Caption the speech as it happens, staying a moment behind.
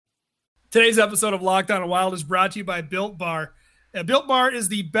Today's episode of Locked On Wild is brought to you by Built Bar. Built Bar is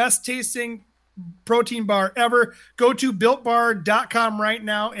the best tasting protein bar ever. Go to builtbar.com right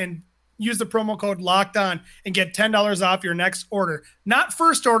now and use the promo code Locked On and get $10 off your next order. Not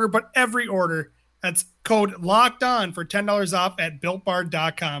first order, but every order. That's code Locked On for $10 off at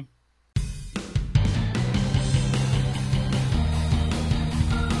builtbar.com.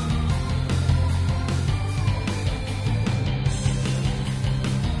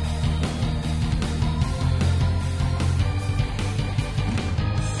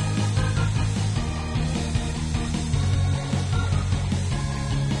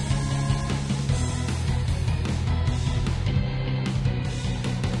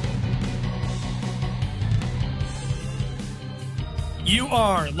 You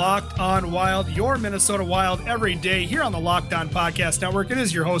are Locked On Wild, your Minnesota Wild every day here on the Locked On Podcast Network. It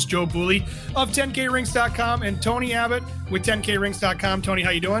is your host, Joe Booley of 10KRinks.com and Tony Abbott with 10KRinks.com. Tony, how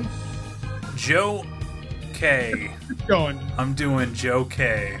you doing? Joe K. Going. I'm doing Joe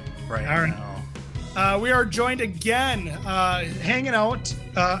K right now. We are joined again, hanging out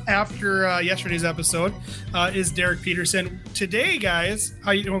after yesterday's episode, is Derek Peterson. Today, guys,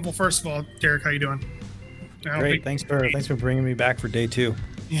 how you doing? Well, first of all, Derek, how you doing? Great. Thanks for bringing me back for day 2.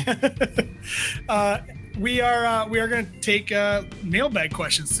 Yeah. We are going to take mailbag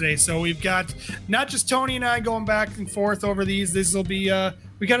questions today. So we've got not just Tony and I going back and forth over these. This will be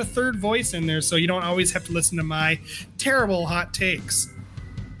we got a third voice in there, so you don't always have to listen to my terrible hot takes.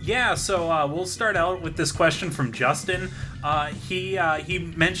 Yeah, so we'll start out with this question from Justin. He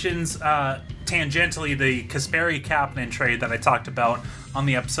mentions tangentially the Kasperi Kapanen trade that I talked about on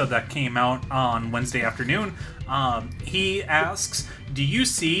the episode that came out on Wednesday afternoon. He asks, do you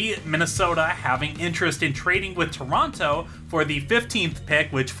see Minnesota having interest in trading with Toronto for the 15th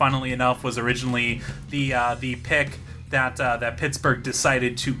pick, which funnily enough was originally the pick that Pittsburgh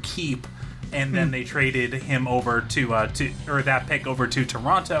decided to keep, and then they traded him over to that pick over to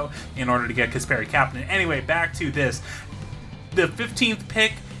Toronto in order to get Kasperi Kapanen. Anyway, back to this. The 15th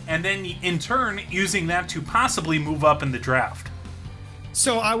pick, and then in turn using that to possibly move up in the draft.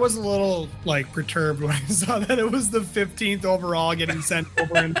 So I was a little perturbed when I saw that it was the 15th overall getting sent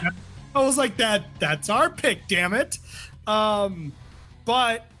over, and I was like, that's our pick, damn it.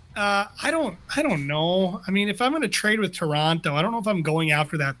 But I don't know. I mean, if I'm going to trade with Toronto, I don't know if I'm going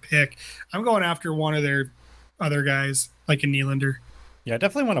after that pick. I'm going after one of their other guys, like a Nylander. Yeah, I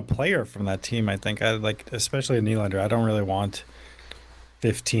definitely want a player from that team. I think especially a Nylander. I don't really want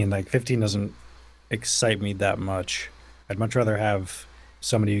 15. 15 doesn't excite me that much. I'd much rather have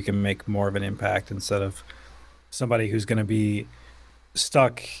somebody who can make more of an impact instead of somebody who's going to be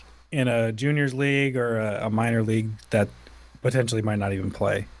stuck in a juniors league or a minor league that potentially might not even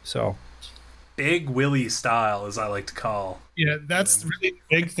play. So Big Willie style, as I like to call. Yeah, that's really the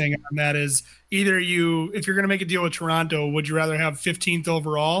big thing on that is either if you're going to make a deal with Toronto, would you rather have 15th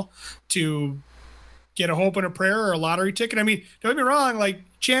overall to get a hope and a prayer or a lottery ticket? I mean, don't get me wrong,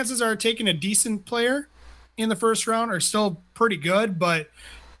 chances are taking a decent player in the first round are still pretty good, but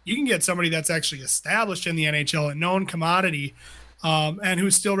you can get somebody that's actually established in the NHL, a known commodity, and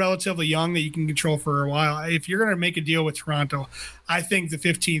who's still relatively young that you can control for a while. If you're going to make a deal with Toronto, I think the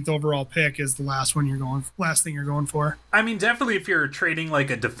 15th overall pick is the last thing you're going for. I mean, definitely if you're trading a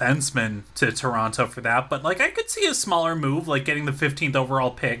defenseman to Toronto for that, but I could see a smaller move, getting the 15th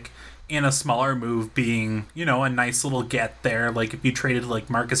overall pick in a smaller move being, a nice little get there. If you traded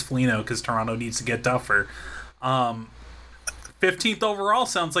Marcus Foligno because Toronto needs to get Duffer. 15th overall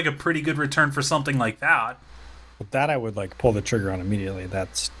sounds like a pretty good return for something like that. That I would pull the trigger on immediately.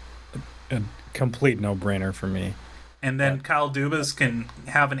 That's a complete no-brainer for me. And then Kyle Dubas can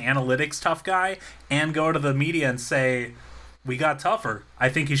have an analytics tough guy and go to the media and say, we got Tougher. I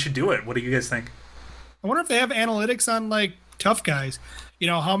think he should do it. What do you guys think? I wonder if they have analytics on tough guys.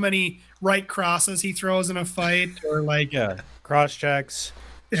 How many right crosses he throws in a fight or cross checks,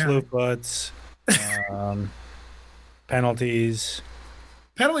 slew foots, penalties.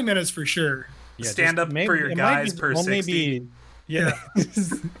 Penalty minutes for sure. Yeah, stand up for your guys per 60. Yeah.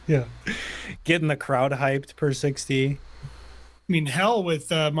 Yeah. Getting the crowd hyped per 60. I mean, hell, with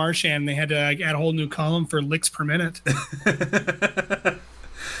Marchand, they had to add a whole new column for licks per minute.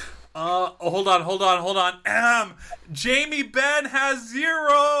 Hold on. Jamie Benn has 0.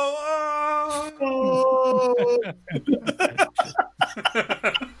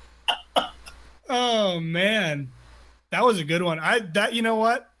 Oh man, that was a good one. You know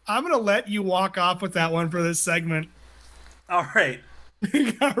what? I'm gonna let you walk off with that one for this segment. All right.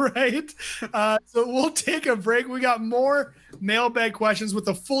 All right. So we'll take a break. We got more mailbag questions with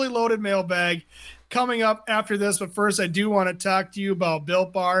a fully loaded mailbag. coming up after this. But first, I do want to talk to you about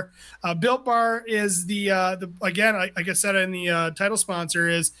Built Bar. Built Bar is the again, like I said in the title sponsor,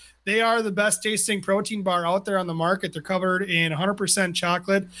 is they are the best tasting protein bar out there on the market. They're covered in 100%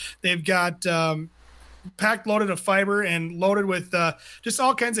 chocolate. They've got packed loaded of fiber and loaded with just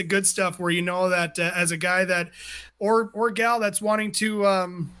all kinds of good stuff, where you know that as a guy that or gal that's wanting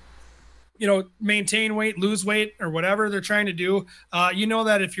to maintain weight, lose weight, or whatever they're trying to do, you know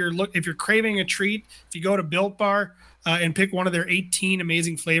that if you're craving a treat, if you go to Built Bar and pick one of their 18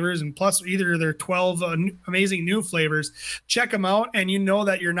 amazing flavors, and plus either their 12 amazing new flavors, check them out, and you know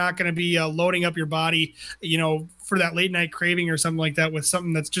that you're not going to be loading up your body, for that late night craving or something like that with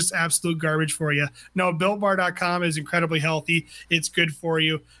something that's just absolute garbage for you. No, BuiltBar.com is incredibly healthy. It's good for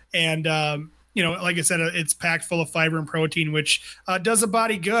you. And, like I said, it's packed full of fiber and protein, which does the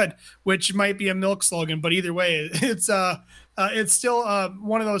body good, which might be a milk slogan, but either way, it's still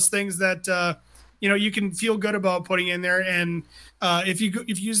one of those things that, you can feel good about putting in there. And if you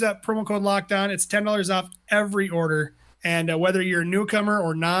use that promo code Lockdown, it's $10 off every order. And whether you're a newcomer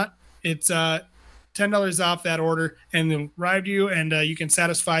or not, it's $10 off that order, and they'll arrive to you, and you can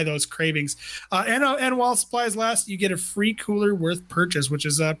satisfy those cravings. And while supplies last, you get a free cooler worth purchase, which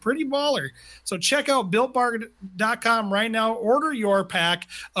is pretty baller. So check out BuiltBar.com right now. Order your pack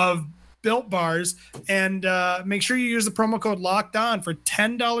of Built Bars, and make sure you use the promo code Locked On for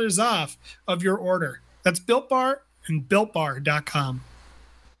 $10 off of your order. That's Built Bar and BuiltBar.com.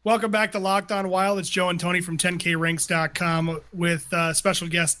 Welcome back to Locked On Wild. It's Joe and Tony from 10kranks.com with special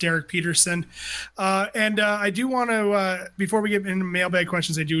guest Derek Peterson. And I do want to, before we get into mailbag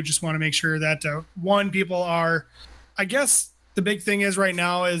questions, I do just want to make sure that, people are, I guess the big thing is right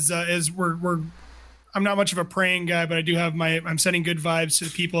now is I'm not much of a praying guy, but I do have I'm sending good vibes to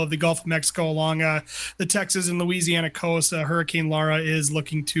the people of the Gulf of Mexico along the Texas and Louisiana coast. Hurricane Laura is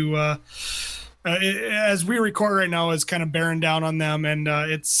looking to, as we record right now, is kind of bearing down on them. And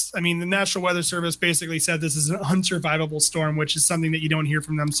the National Weather Service basically said this is an unsurvivable storm, which is something that you don't hear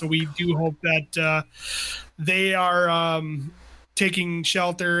from them. So we do hope that they are taking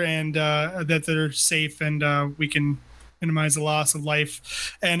shelter and that they're safe, and we can minimize the loss of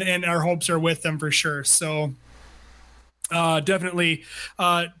life, and our hopes are with them for sure. So definitely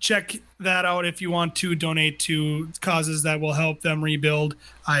check that out if you want to donate to causes that will help them rebuild.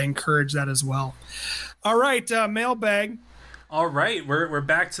 I encourage that as well. All right, mailbag. All right, we're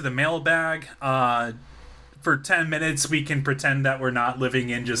back to the mailbag. For 10 minutes, we can pretend that we're not living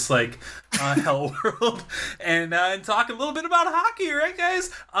in just like hell world and talk a little bit about hockey, right,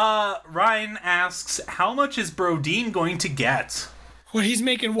 guys? Ryan asks, how much is Brodin going to get? Well, he's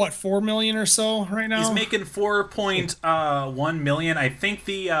making what, $4 million or so right now? He's making $4.1 million. I think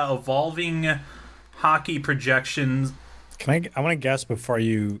the evolving hockey projections. I want to guess before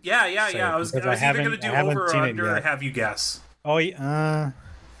you. Yeah. I was either going to do over or under, or have you guess. Oh,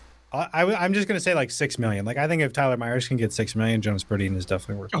 I'm just going to say like $6 million. Like, I think if Tyler Myers can get $6 million, Jonas Brodin is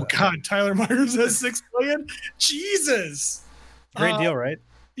definitely worth it. Oh God, Tyler Myers has $6 million. Jesus, great deal, right?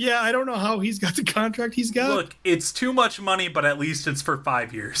 Yeah, I don't know how he's got the contract he's got. Look, it's too much money, but at least it's for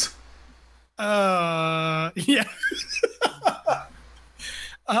 5 years. Yeah.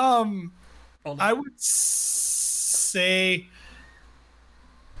 I would say,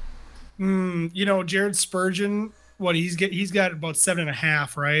 Jared Spurgeon. What he's got about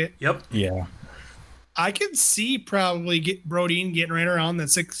 7.5, right? Yep. Yeah. I can see probably Brodin getting right around that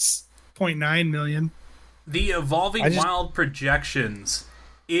 6.9 million. The evolving wild projections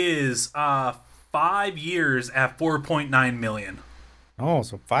is 5 years at 4.9 million. Oh,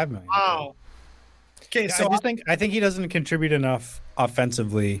 so $5 million. Wow. Okay, so I think he doesn't contribute enough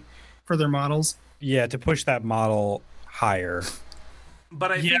offensively for their models. Yeah, to push that model higher.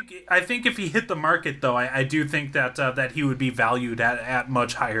 But I think if he hit the market, though, I do think that he would be valued at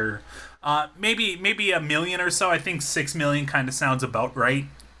much higher. Maybe $1 million or so. I think $6 million kind of sounds about right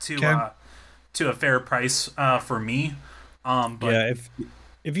to a fair price for me. But yeah,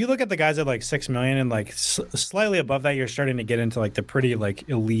 if you look at the guys at like $6 million and like slightly above that, you're starting to get into like the pretty like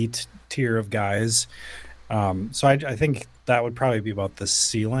elite tier of guys. So I think that would probably be about the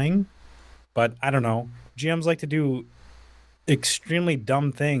ceiling. But I don't know. GMs like to do extremely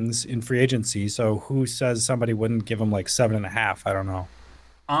dumb things in free agency, so who says somebody wouldn't give him like 7.5? I don't know.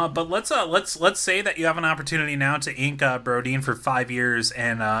 But let's say that you have an opportunity now to ink Brodin for 5 years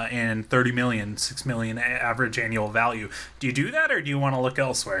and $30 million, $6 million average annual value. Do you do that, or do you want to look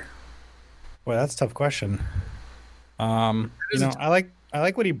elsewhere? Well, that's a tough question. I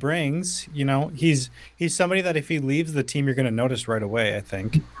like what he brings. He's somebody that if he leaves the team, you're going to notice right away, I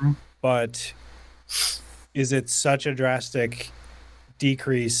think. Mm-hmm. But is it such a drastic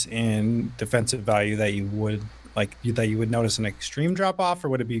decrease in defensive value that you would that you would notice an extreme drop off, or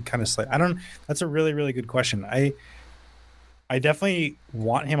would it be kind of slight? I don't. That's a really, really good question. I definitely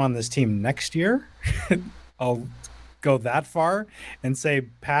want him on this team next year. I'll go that far and say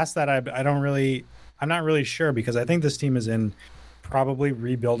past that, I'm not really sure, because I think this team is in probably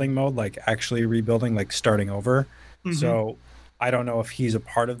rebuilding mode, like actually rebuilding, like starting over. Mm-hmm. So I don't know if he's a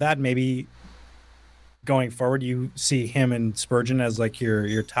part of that. Maybe going forward, you see him and Spurgeon as like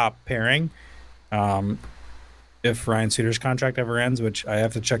your top pairing. If Ryan Suter's contract ever ends, which I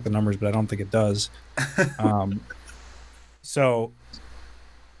have to check the numbers, but I don't think it does. So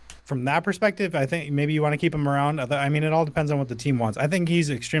from that perspective, I think maybe you want to keep him around. I mean, it all depends on what the team wants. I think he's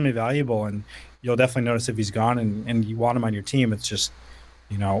extremely valuable, and you'll definitely notice if he's gone and you want him on your team. It's just,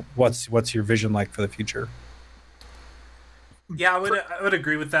 what's your vision like for the future? Yeah, I would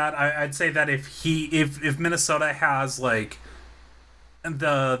agree with that. I'd say that if Minnesota has like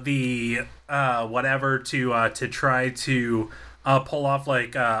the whatever to try to pull off,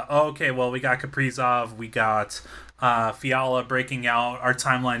 like okay, well, we got Kaprizov, we got Fiala breaking out, our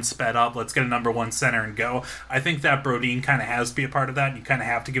timeline sped up, let's get a number one center and go. I think that Brodin kind of has to be a part of that, and you kind of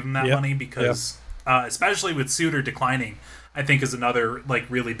have to give him that money, because especially with Suter declining, I think is another like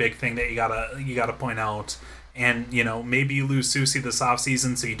really big thing that you gotta point out. And maybe you lose Soucy this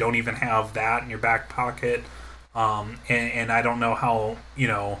offseason, so you don't even have that in your back pocket. And I don't know how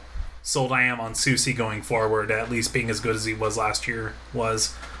sold I am on Soucy going forward, at least being as good as he was last year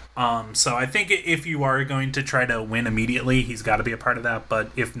was. So I think if you are going to try to win immediately, he's got to be a part of that. But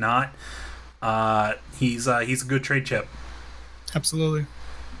if not, he's a good trade chip. Absolutely.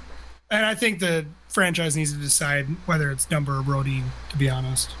 And I think the franchise needs to decide whether it's Dumba or Brodin, to be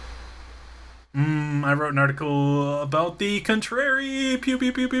honest. I wrote an article about the contrary. Pew,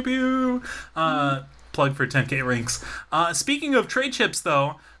 pew, pew, pew, pew. Plug for 10K Rinks. Speaking of trade chips,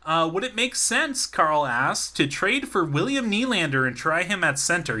 though, would it make sense, Carl asks, to trade for William Nylander and try him at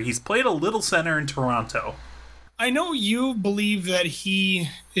center? He's played a little center in Toronto. I know you believe that he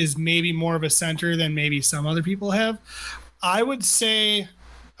is maybe more of a center than maybe some other people have. I would say,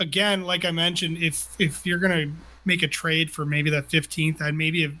 again, like I mentioned, if you're going to make a trade for maybe the 15th, I'd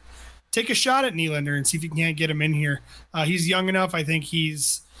maybe take a shot at Nylander and see if you can't get him in here. He's young enough. I think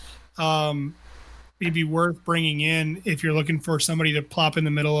he's maybe worth bringing in if you're looking for somebody to plop in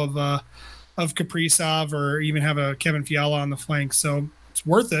the middle of Kaprizov, or even have a Kevin Fiala on the flank. So it's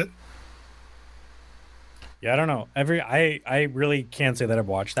worth it. Yeah, I don't know. I really can't say that I've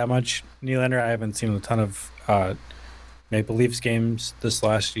watched that much Nylander. I haven't seen a ton of Maple Leafs games this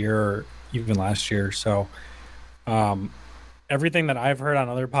last year or even last year. So everything that I've heard on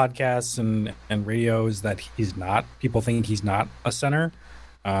other podcasts and radio is that people think he's not a center.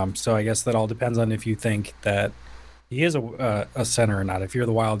 So I guess that all depends on if you think that he is a center or not. If you're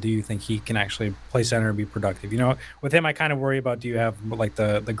the Wild, do you think he can actually play center and be productive? With him, I kind of worry about, do you have like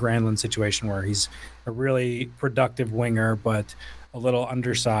the Granlund situation where he's a really productive winger, but a little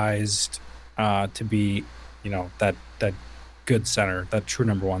undersized to be, that good center, that true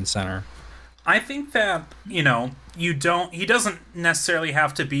number one center. I think that, he doesn't necessarily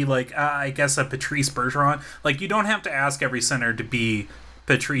have to be like, I guess, a Patrice Bergeron. Like, you don't have to ask every center to be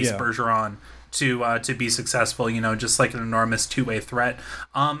Patrice Bergeron to be successful, just like an enormous two-way threat.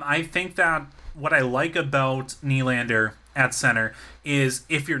 I think that what I like about Nylander at center is,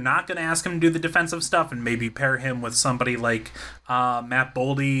 if you're not going to ask him to do the defensive stuff and maybe pair him with somebody like Matt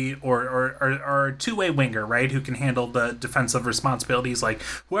Boldy or a two-way winger, right, who can handle the defensive responsibilities, like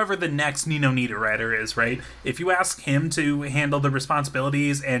whoever the next Nino Niederreiter is, right? If you ask him to handle the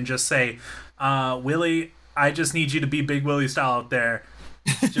responsibilities and just say, Willie, I just need you to be Big Willie style out there,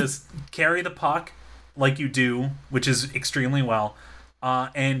 just carry the puck like you do, which is extremely well,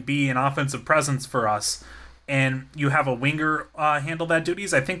 and be an offensive presence for us, and you have a winger handle that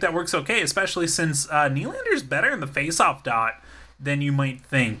duties, I think that works okay, especially since Nylander's better in the faceoff dot than you might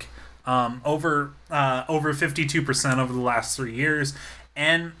think. Over 52% over the last 3 years.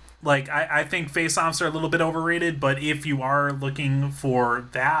 And like I think faceoffs are a little bit overrated, but if you are looking for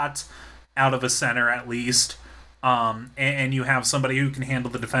that out of a center at least, and you have somebody who can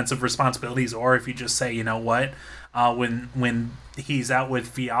handle the defensive responsibilities, or if you just say, you know what, when he's out with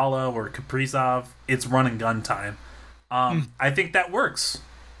Fiala or Kaprizov, it's run and gun time. I think that works.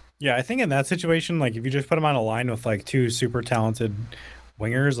 Yeah, I think in that situation, like if you just put him on a line with like two super talented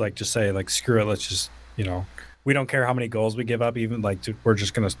wingers, like just say like, screw it, let's just, we don't care how many goals we give up, even like we're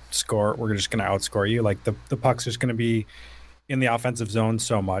just going to score, we're just going to outscore you. Like the puck's just going to be in the offensive zone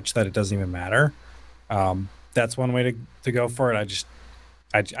so much that it doesn't even matter. That's one way to go for it.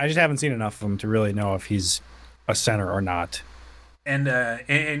 I just haven't seen enough of him to really know if he's a center or not.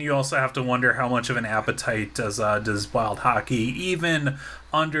 And you also have to wonder how much of an appetite does Wild Hockey, even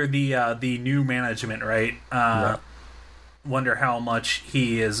under the new management, right? Wonder how much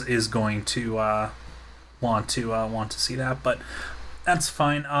he is going to want to see that, but that's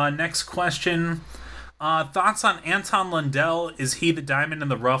fine. Next question. Thoughts on Anton Lundell? Is he the diamond in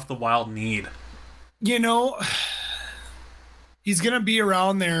the rough the Wild need? You know, he's going to be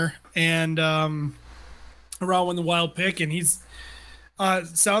around there and around when the Wild pick, and he's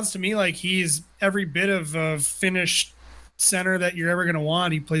sounds to me like he's every bit of a finished center that you're ever going to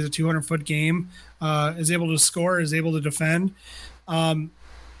want. He plays a 200-foot game, is able to score, is able to defend, and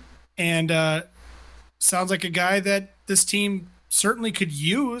sounds like a guy that this team certainly could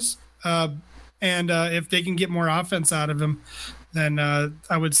use. And if they can get more offense out of him, then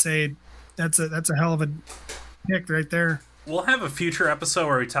I would say that's a hell of a pick right there. We'll have a future episode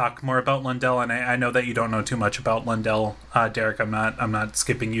where we talk more about Lundell, and I know that you don't know too much about Lundell, Derek. I'm not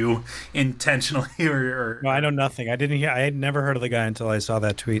skipping you intentionally or. No, I know nothing. I had never heard of the guy until I saw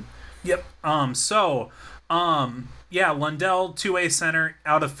that tweet. Yep. Yeah, Lundell, two-way center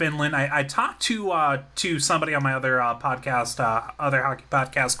out of Finland. I talked to somebody on my other podcast, other hockey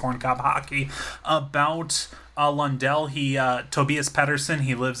podcast, Corn Cob Hockey, about Lundell. Tobias Pettersson,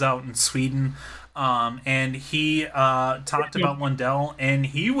 he lives out in Sweden, and he talked about Lundell, and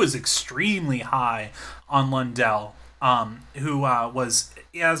he was extremely high on Lundell, who was,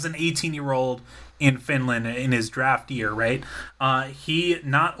 as an 18-year-old, in Finland in his draft year, right? He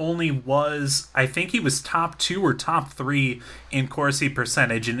not only was, I think he was top 2 or top 3 in Corsi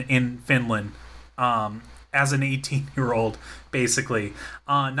percentage in Finland as an 18-year-old, basically.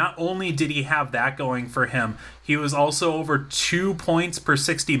 Not only did he have that going for him, he was also over 2 points per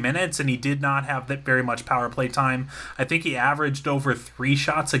 60 minutes, and he did not have that very much power play time. I think he averaged over 3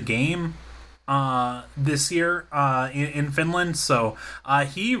 shots a game this year in Finland, so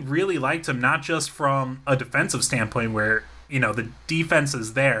he really liked him, not just from a defensive standpoint where, the defense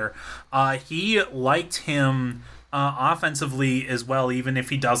is there. He liked him offensively as well, even if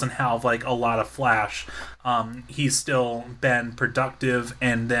he doesn't have like a lot of flash. He's still been productive,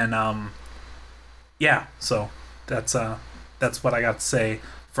 and then so that's what I got to say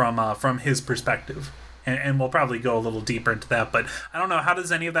from his perspective. And we'll probably go a little deeper into that, but I don't know. How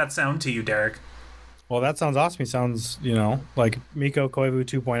does any of that sound to you, Derek? Well, that sounds awesome. He sounds, like Mikko Koivu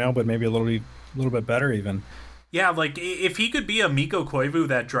 2.0, but maybe a little bit better even. Yeah, like if he could be a Mikko Koivu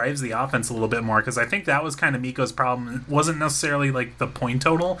that drives the offense a little bit more, because I think that was kind of Mikko's problem. It wasn't necessarily like the point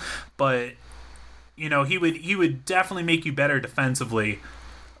total, but he would definitely make you better defensively.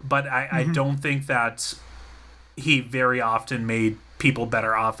 But I don't think that he very often made people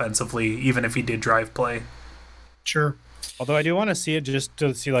better offensively, even if he did drive play. Sure. Although I do want to see it just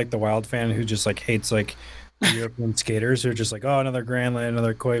to see like the Wild fan who just like hates like European skaters who are just like, oh, another Granlund,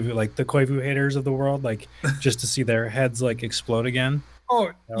 another Koivu, like the Koivu haters of the world, like just to see their heads like explode again.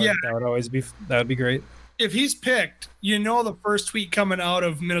 Oh, that would be great. If he's picked, the first tweet coming out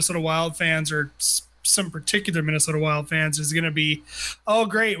of Minnesota Wild fans or some particular Minnesota Wild fans is going to be, oh,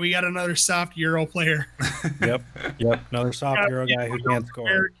 great, we got another soft Euro player. Yep, another soft Euro guy who can't score.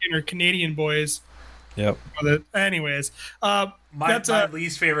 American or Canadian boys. Yep. Anyways, my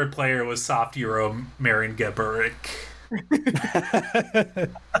least favorite player was soft Euro Marian Gaborik.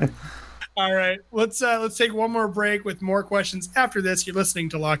 All right, let's take one more break with more questions after this. You're listening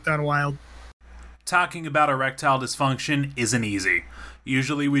to Locked On Wild. Talking about erectile dysfunction isn't easy.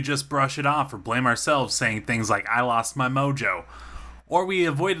 Usually we just brush it off or blame ourselves, saying things like, I lost my mojo. Or we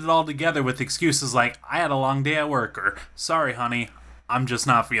avoid it altogether with excuses like, I had a long day at work, or sorry honey, I'm just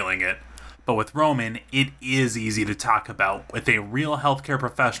not feeling it. But with Roman, it is easy to talk about with a real healthcare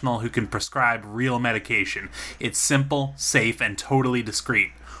professional who can prescribe real medication. It's simple, safe, and totally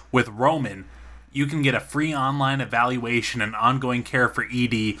discreet. With Roman, you can get a free online evaluation and ongoing care for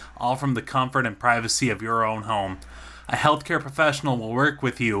ED, all from the comfort and privacy of your own home. A healthcare professional will work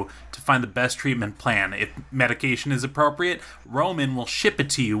with you to find the best treatment plan. If medication is appropriate, Roman will ship it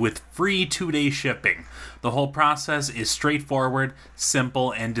to you with free 2-day shipping. The whole process is straightforward,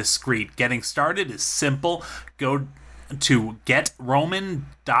 simple, and discreet. Getting started is simple. Go to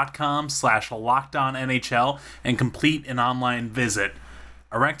getroman.com/LockedOnNHL and complete an online visit.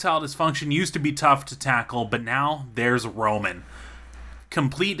 Erectile dysfunction used to be tough to tackle, but now there's Roman.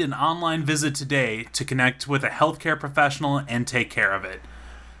 Complete an online visit today to connect with a healthcare professional and take care of it.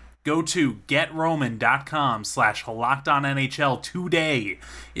 Go to getroman.com/LockedOnNHL today.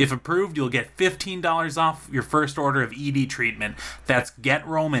 If approved, you'll get $15 off your first order of ED treatment. That's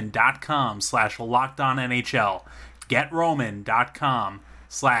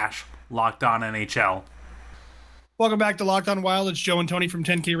Welcome back to Locked On Wild. It's Joe and Tony from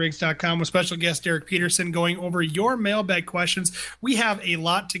 10krigs.com with special guest Derek Peterson going over your mailbag questions. We have a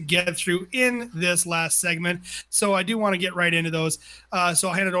lot to get through in this last segment, so I do want to get right into those. So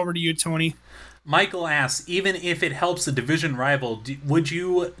I'll hand it over to you, Tony. Michael asks, even if it helps a division rival, would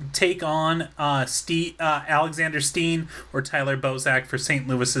you take on Alexander Steen or Tyler Bozak for St.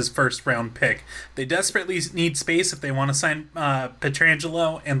 Louis's first-round pick? They desperately need space if they want to sign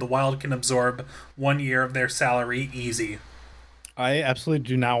Pietrangelo, and the Wild can absorb 1 year of their salary easy. I absolutely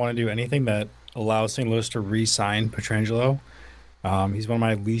do not want to do anything that allows St. Louis to re-sign Pietrangelo. He's one of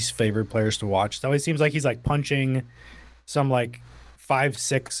my least favorite players to watch. It always seems like he's like punching some like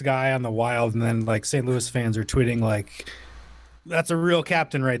 5'6" guy on the Wild, and then like St. Louis fans are tweeting like, that's a real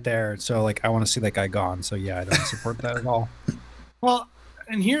captain right there. So like I want to see that guy gone. So yeah, I don't support that at all. Well,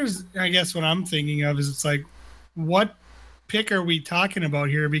 and here's I guess what I'm thinking of is it's like, what pick are we talking about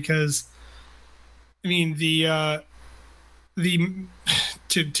here? Because I mean the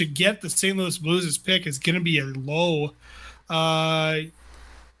to get the St. Louis Blues' pick is going to be a low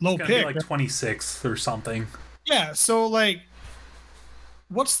pick, be like 26th or something. Yeah, so like,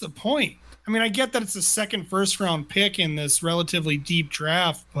 what's the point? I mean, I get that it's the second first-round pick in this relatively deep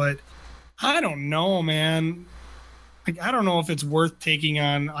draft, but I don't know, man. Like, I don't know if it's worth taking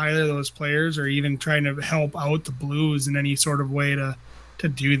on either of those players or even trying to help out the Blues in any sort of way to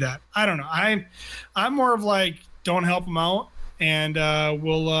do that. I don't know. I'm more of like, don't help them out, and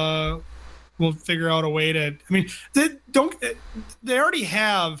we'll figure out a way to. I mean, they already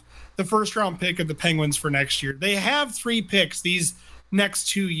have the first-round pick of the Penguins for next year. They have 3 picks these next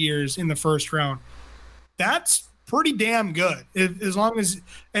 2 years in the first round. That's pretty damn good. As long as,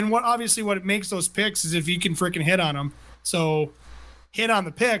 and what it makes those picks is if you can freaking hit on them. So hit on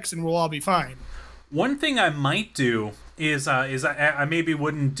the picks and we'll all be fine. One thing I might do is I maybe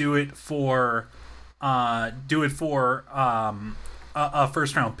wouldn't do it for a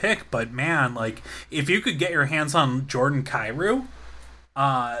first round pick, but man, like if you could get your hands on Jordan Kyrou,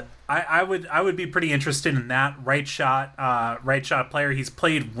 I would be pretty interested in that right shot player. He's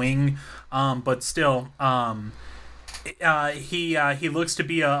played wing, but still, he looks to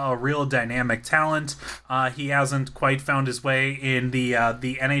be a real dynamic talent. He hasn't quite found his way in the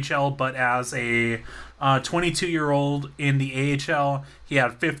NHL, but as a 22-year-old in the AHL, he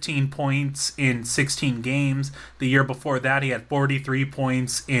had 15 points in 16 games. The year before that, he had 43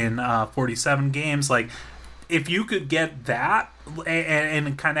 points in 47 games. Like, if you could get that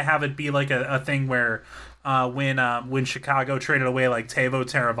and kind of have it be like a thing where when Chicago traded away like Teuvo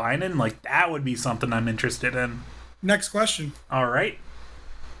Teravainen, like that would be something I'm interested in. Next question. All right.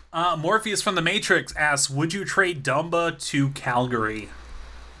 Morpheus from the Matrix asks, would you trade Dumba to Calgary?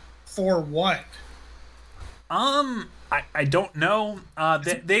 For what? I don't know.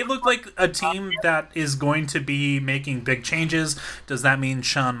 They look like a team that is going to be making big changes. Does that mean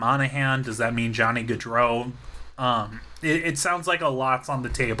Sean Monahan? Does that mean Johnny Gaudreau? It sounds like a lot's on the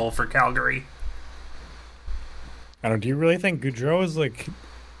table for Calgary. I don't know. Do you really think Gaudreau is like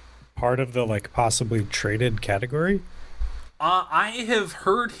part of the like possibly traded category? I have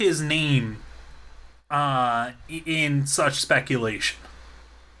heard his name in such speculation.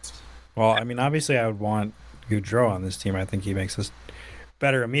 Well, I mean, obviously, I would want Gaudreau on this team. I think he makes us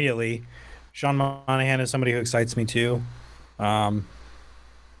better immediately. Sean Monahan is somebody who excites me too. I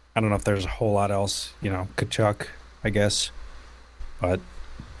don't know if there's a whole lot else, Tkachuk, I guess, but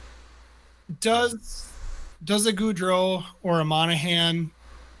does a Gaudreau or a Monahan,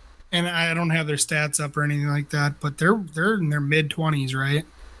 and I don't have their stats up or anything like that, but they're in their mid-20s, right?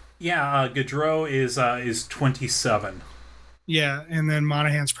 Yeah, Gaudreau is 27. Yeah, and then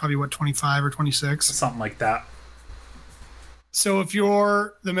Monahan's probably, 25 or 26? Something like that. So if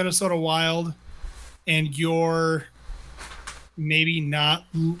you're the Minnesota Wild and you're maybe not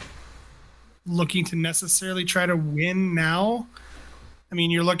looking to necessarily try to win now, I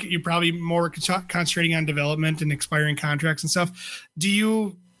mean, you're probably more concentrating on development and expiring contracts and stuff. Do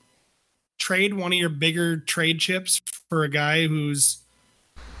you trade one of your bigger trade chips for a guy who's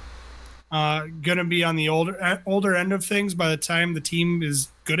going to be on the older end of things by the time the team is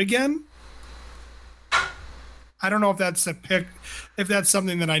good again? I don't know if that's a pick, if that's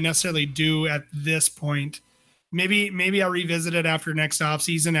something that I necessarily do at this point. Maybe I'll revisit it after next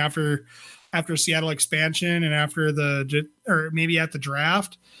offseason, after Seattle expansion and maybe at the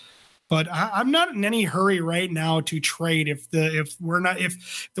draft. But I'm not in any hurry right now to trade if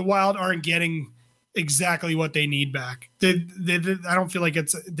the Wild aren't getting exactly what they need back. I don't feel like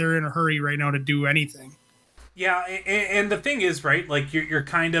they're in a hurry right now to do anything. Yeah, and the thing is, right, like you're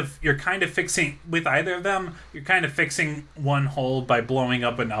kind of fixing with either of them. You're kind of fixing one hole by blowing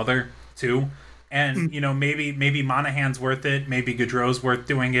up another too, And maybe Monahan's worth it, maybe Gaudreau's worth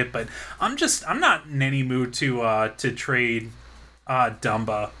doing it, but I'm not in any mood to trade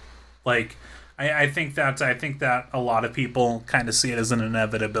Dumba. Like I think that a lot of people kind of see it as an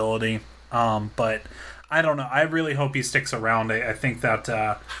inevitability. But I don't know. I really hope he sticks around. I think that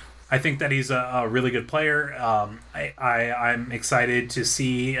he's a really good player. I'm excited to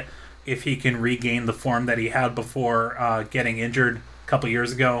see if he can regain the form that he had before getting injured a couple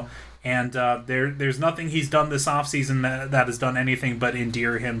years ago. And there's nothing he's done this offseason that has done anything but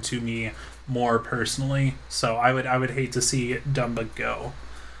endear him to me more personally. So I would hate to see Dumba go.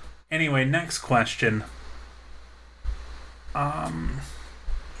 Anyway, next question.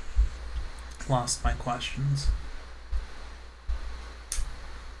 Lost my questions.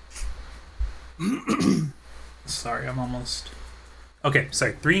 Sorry, I'm almost... Okay,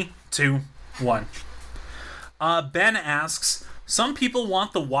 sorry. 3, 2, 1. Ben asks, some people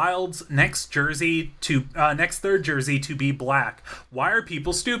want the Wild's next third jersey to be black. Why are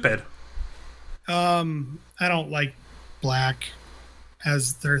people stupid? I don't like black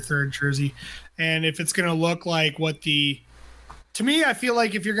as their third jersey. And if it's going to look like to me, I feel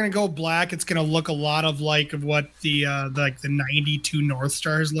like if you're going to go black, it's going to look a lot of what the 92 North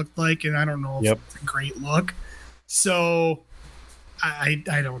Stars looked like. And I don't know if it's a great look. So I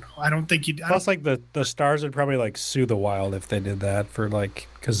don't know. I don't think you'd... Plus, the Stars would probably sue the Wild if they did that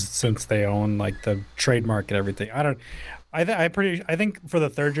because since they own the trademark and everything. I think for the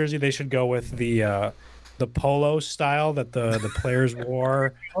third jersey they should go with the polo style that the players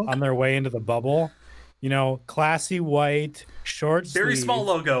wore on their way into the bubble. Classy white, short sleeve. Very small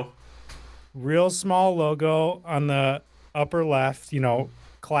logo. Real small logo on the upper left,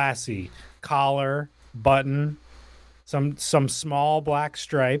 classy. Collar, button, some small black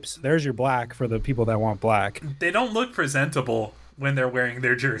stripes. There's your black for the people that want black. They don't look presentable when they're wearing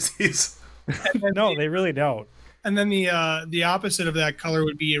their jerseys. No, they really don't. And then the opposite of that color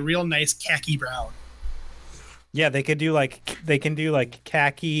would be a real nice khaki brown. Yeah, they can do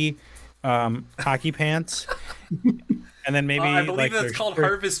khaki hockey pants, and then maybe I believe that's called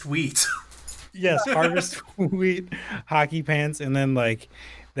harvest wheat. Yes, harvest wheat hockey pants, and then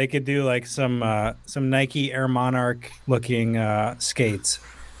they could do some Nike Air Monarch looking skates.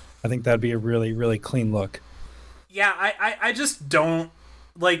 I think that'd be a really, really clean look. Yeah, I just don't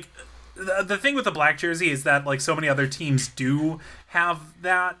like. The thing with the black jersey is that so many other teams do have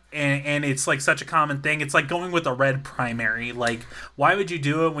that, and it's such a common thing. It's like going with a red primary. Why would you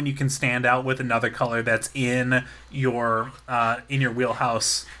do it when you can stand out with another color that's in your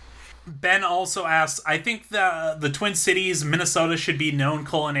wheelhouse? Ben also asks, I think the Twin Cities, Minnesota should be known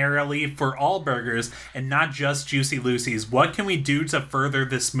culinarily for all burgers and not just Juicy Lucy's. What can we do to further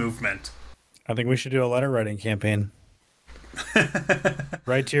this movement? I think we should do a letter writing campaign.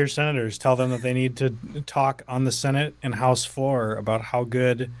 Write to your senators. Tell them that they need to talk on the Senate and House floor about how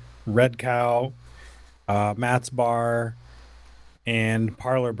good Red Cow, Matt's Bar, and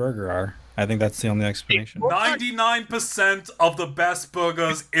Parlor Burger are. I think that's the only explanation. 99% of the best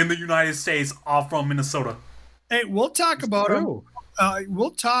burgers in the United States are from Minnesota. Hey, we'll talk about them.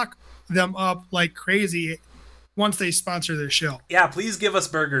 We'll talk them up like crazy once they sponsor their show. Yeah, please give us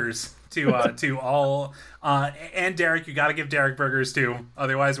burgers to all. And Derek, you got to give Derek burgers too.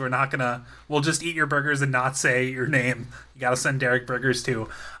 Otherwise, we'll just eat your burgers and not say your name. You got to send Derek burgers too.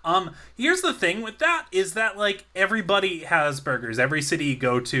 Here's the thing with that is that everybody has burgers. Every city you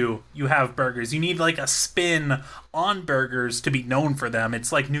go to, you have burgers. You need a spin on burgers to be known for them.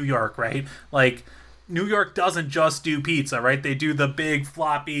 It's like New York, right? New York doesn't just do pizza, right? They do the big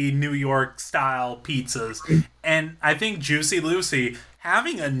floppy New York style pizzas. And I think Juicy Lucy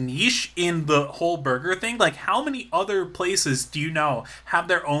having a niche in the whole burger thing, how many other places do you know have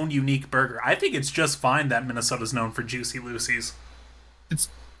their own unique burger? I think it's just fine that Minnesota's known for Juicy Lucy's. It's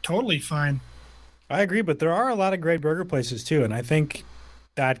totally fine. I agree, but there are a lot of great burger places too, and I think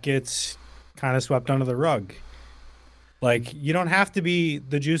that gets kind of swept under the rug. You don't have to be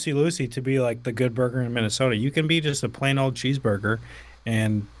the Juicy Lucy to be the good burger in Minnesota. You can be just a plain old cheeseburger,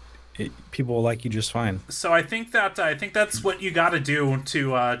 and people will like you just fine. So I think that's what you got to do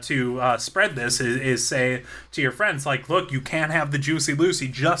to spread this is say to your friends look, you can't have the Juicy Lucy.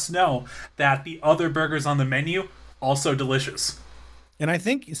 Just know that the other burgers on the menu also delicious. And I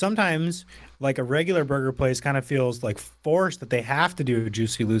think sometimes a regular burger place kind of feels forced that they have to do a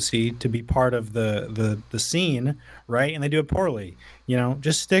Juicy Lucy to be part of the scene, right? And they do it poorly.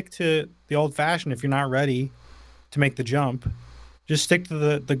 Just stick to the old fashioned if you're not ready to make the jump. Just stick to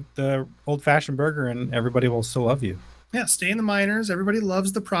the old-fashioned burger, and everybody will still love you. Yeah, stay in the minors. Everybody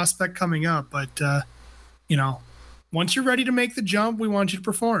loves the prospect coming up, but once you're ready to make the jump, we want you to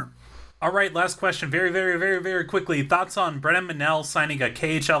perform. All right, last question. Very, very, very, very quickly. Thoughts on Brennan Manel signing a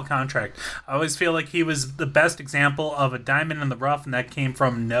KHL contract? I always feel like he was the best example of a diamond in the rough, and that came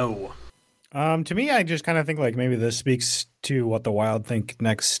from no. To me, I just kind of think like maybe this speaks to what the Wild think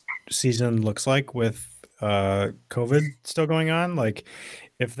next season looks like with COVID still going on. Like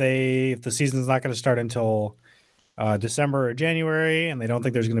if the season's not going to start until December or January, and they don't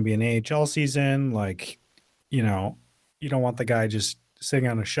think there's going to be an AHL season, like, you know, you don't want the guy just sitting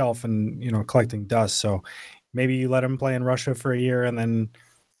on a shelf and, you know, collecting dust. So maybe you let him play in Russia for a year and then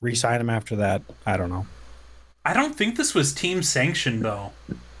re-sign him after that. I don't know. I don't think this was team sanctioned though.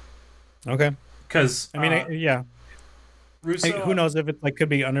 Okay. Because I mean, yeah. Russo, who knows if it like could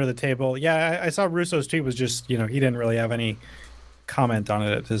be under the table. Yeah, I saw Russo's tweet was just, you know, he didn't really have any comment on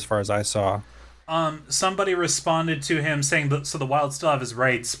it as far as I saw. Somebody responded to him saying that, so the Wild still have his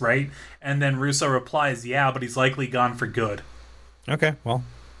rights, right? And then Russo replies, yeah, but he's likely gone for good. Okay, well.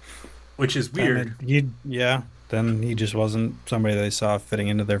 Which is weird. Then he just wasn't somebody they saw fitting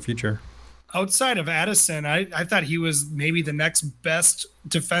into their future. Outside of Addison, I thought he was maybe the next best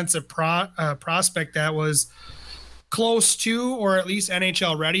defensive prospect that was close to, or at least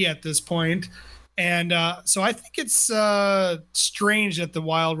NHL ready at this point. And so I think it's strange that the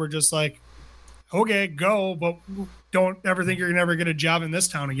Wild were just like, okay, go, but don't ever think you're going to ever get a job in this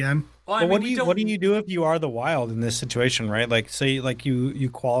town again. Well, but what do you do if you are the Wild in this situation, right? Like, say, like you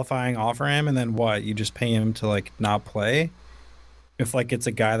qualifying offer him, and then what? You just pay him to like not play? If like it's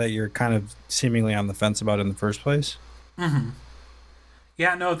a guy that you're kind of seemingly on the fence about in the first place. Mm-hmm.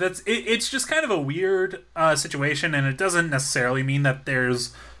 Yeah, no, it's just kind of a weird situation, and it doesn't necessarily mean that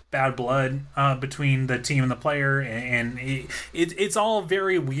there's bad blood between the team and the player, and it's all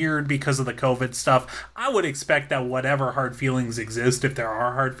very weird because of the COVID stuff. I would expect that whatever hard feelings exist, if there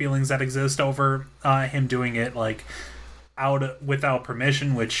are hard feelings that exist over him doing it like out without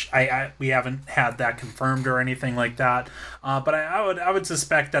permission, which we haven't had that confirmed or anything like that, but I would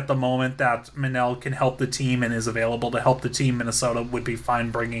suspect that the moment that Manel can help the team and is available to help the team, Minnesota would be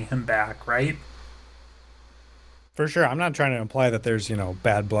fine bringing him back, right? For sure. I'm not trying to imply that there's, you know,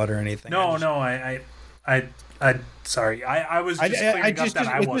 bad blood or anything. No, I sorry. I was just clearing up that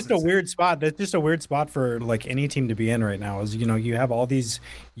I wasn't. It's just a weird spot. That's just a weird spot for like any team to be in right now. Is, you know, you have all these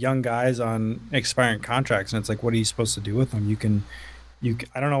young guys on expiring contracts, and it's like, what are you supposed to do with them?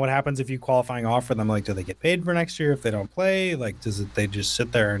 I don't know what happens if you qualifying offer them. Like, do they get paid for next year if they don't play? Like, they just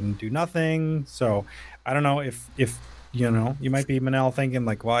sit there and do nothing? So I don't know if you know, you might be Manel thinking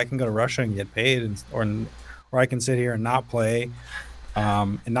like, well, I can go to Russia and get paid, or I can sit here and not play,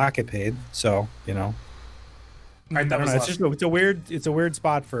 and not get paid. So, you know, all right, it's a weird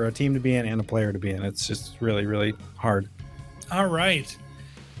spot for a team to be in and a player to be in. It's just really, really hard. All right.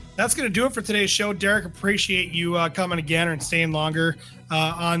 That's going to do it for today's show. Derek, appreciate you coming again and staying longer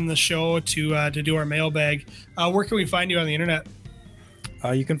on the show to do our mailbag. Where can we find you on the internet?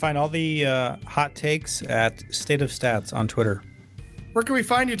 You can find all the hot takes at State of Stats on Twitter. Where can we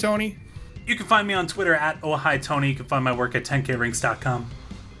find you, Tony? You can find me on Twitter at OhiTony. You can find my work at 10krinks.com.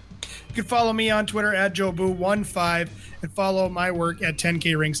 You can follow me on Twitter at JoeBoo15 and follow my work at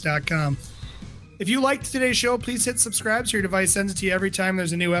 10krinks.com. If you liked today's show, please hit subscribe so your device sends it to you every time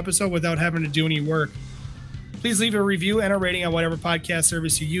there's a new episode without having to do any work. Please leave a review and a rating on whatever podcast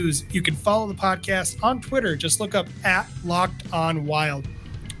service you use. You can follow the podcast on Twitter. Just look up at LockedOnWild.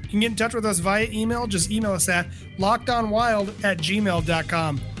 You can get in touch with us via email. Just email us at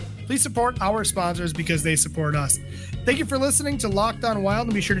lockedonwild@gmail.com. Please support our sponsors because they support us. Thank you for listening to Locked On Wild,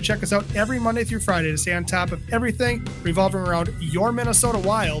 and be sure to check us out every Monday through Friday to stay on top of everything revolving around your Minnesota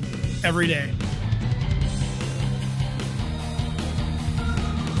Wild every day.